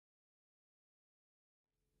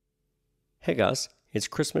Hey guys, it's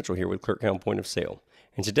Chris Mitchell here with ClerkHound Point of Sale,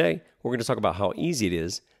 and today we're going to talk about how easy it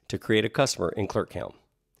is to create a customer in ClerkHound.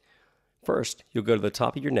 First, you'll go to the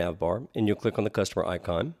top of your nav bar and you'll click on the customer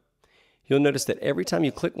icon. You'll notice that every time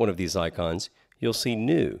you click one of these icons, you'll see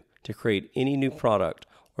New to create any new product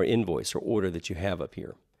or invoice or order that you have up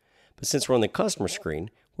here. But since we're on the customer screen,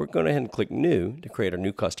 we're going to go ahead and click New to create our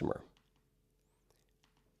new customer.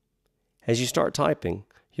 As you start typing,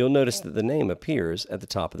 you'll notice that the name appears at the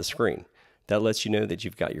top of the screen. That lets you know that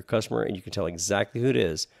you've got your customer and you can tell exactly who it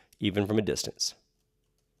is, even from a distance.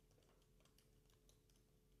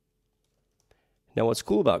 Now what's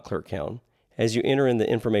cool about ClerkHound, as you enter in the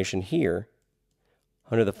information here,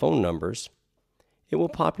 under the phone numbers, it will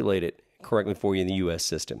populate it correctly for you in the US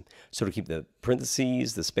system. So it'll keep the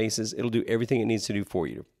parentheses, the spaces, it'll do everything it needs to do for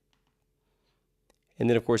you. And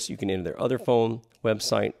then of course you can enter their other phone,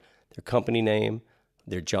 website, their company name,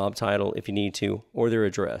 their job title if you need to, or their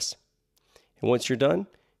address. And once you're done,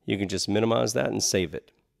 you can just minimize that and save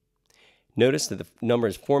it. Notice that the number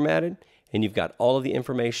is formatted and you've got all of the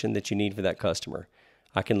information that you need for that customer.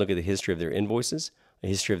 I can look at the history of their invoices, a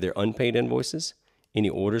history of their unpaid invoices, any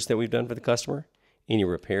orders that we've done for the customer, any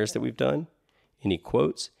repairs that we've done, any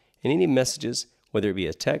quotes, and any messages, whether it be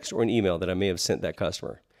a text or an email that I may have sent that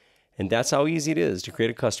customer. And that's how easy it is to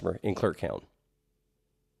create a customer in ClerkHound.